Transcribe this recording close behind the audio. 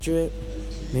Drip,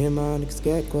 me and my niggas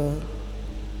get guap.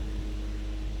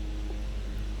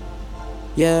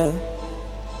 Yeah,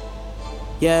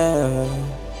 yeah.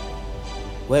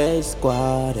 Wave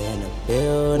squad in the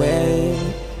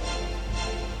building.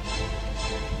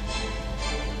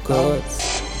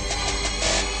 Coats.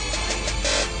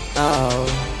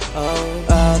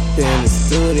 Up in the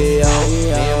studio.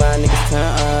 Me and my niggas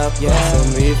turn up. Yeah,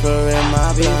 some reefer in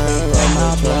my blunt.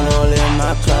 Patron in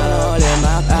my cup.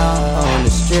 Out on the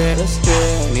strip.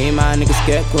 Me and my niggas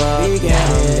get guap.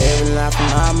 Living life for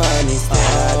my money. Still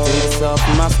I do this all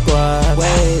for my squad.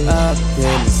 Way up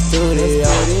in the studio.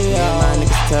 Me and my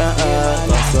niggas turn up.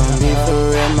 Got some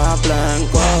reefer in my blunt.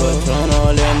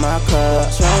 Patron in my cup.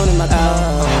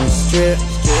 Out on the strip.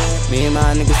 Me and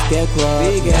my niggas get guap.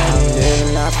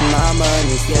 Living life for my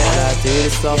money. Still I do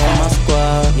this all for my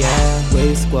squad. Yeah,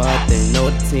 Wave squad, they know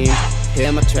the team.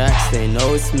 Hear my tracks, they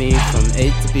know it's me. From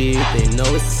A to B, they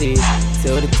know it's C.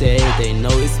 Till the day, they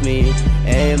know it's me.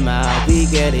 A-mile, we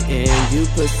get it in. You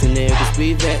pussy niggas,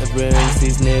 we veterans.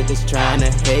 These niggas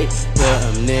tryna hate. Put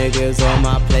them niggas on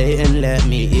my plate and let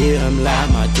me eat them like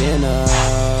my dinner.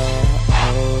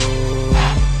 Oh,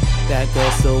 that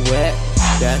girl so wet.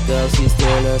 That girl, she's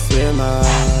still a swimmer.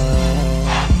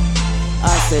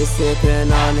 I stay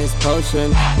sipping on this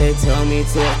potion. They told me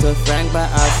to Frank, but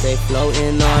I stay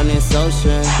floating on this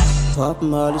ocean. Pop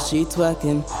Molly, she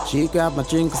twerking. She grab my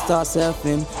drink and start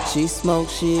surfing. She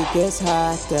smokes, she gets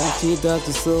high. Then she does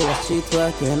the soul while she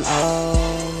twerking. Oh,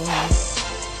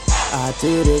 I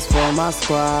do this for my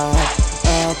squad.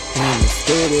 Up in the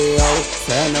studio,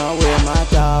 turn up with my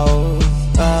dogs.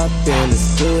 Up in the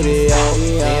studio,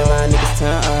 me and my niggas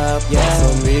turn up. Yeah,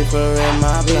 some reefer in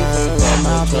my blunt.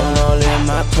 Patron in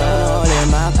my cup.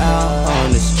 Out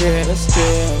on the strip.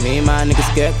 Me and my niggas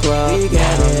get guap.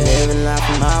 Living life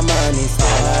for my money.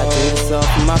 Still I do this all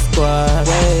for my squad.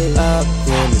 Way up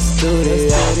in the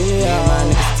studio, me and my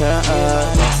niggas turn up.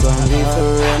 Got some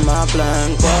reefer in my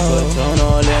blunt.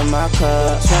 Patron in my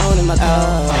cup.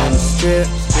 Out on the strip.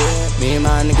 Me and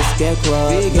my niggas get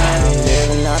guap.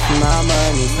 Living life for my money.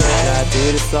 Still I do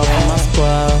this all for my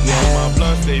squad. Yeah, my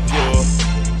blunt stay pure,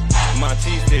 my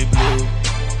teeth stay blue,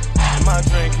 and my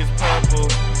drink is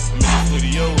purple. I'm in the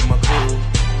studio with my crew,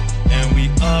 and we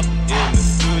up in the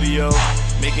studio,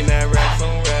 making that racks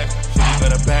on rack. She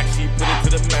got her back, she put it to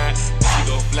the mat, and she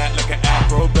go flat like an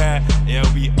acrobat. Yeah,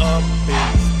 we up in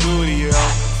the studio,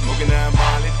 smoking that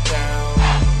Molly down.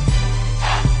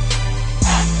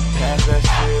 Pass that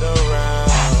shit around.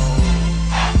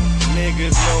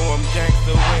 Niggas know I'm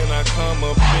gangsta when I come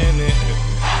up in it.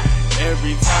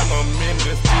 Every time I'm in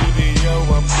the studio,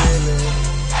 I'm feeling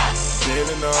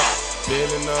up.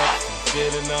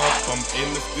 I'm in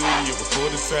the studio,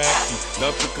 record the track. She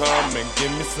love to come and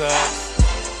give me some.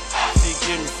 She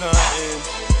give me something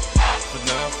for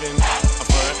nothing. I'm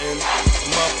frontin'.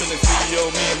 I'm up in the studio,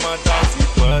 me and my dogs be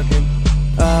plugging.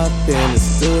 Up in the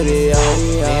studio,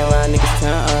 me and my niggas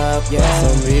turn up. Yeah,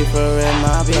 some reefer in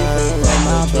my blunt.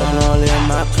 Patron in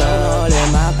my cup.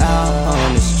 Out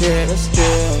on the strip.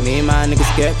 Me and my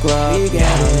niggas get guap.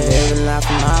 Living life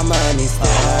for my money. Still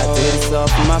I do this all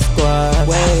for my squad.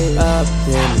 Way up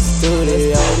in the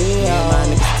studio, me and my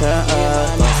niggas turn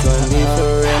up. Got some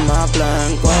reefer in my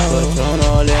blunt.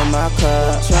 Patron in my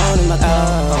cup.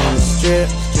 Out on the strip.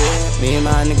 Me and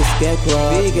my niggas get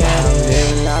guap.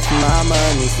 Living life for my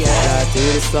money. Still I do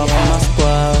this all for my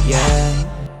squad.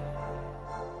 Yeah.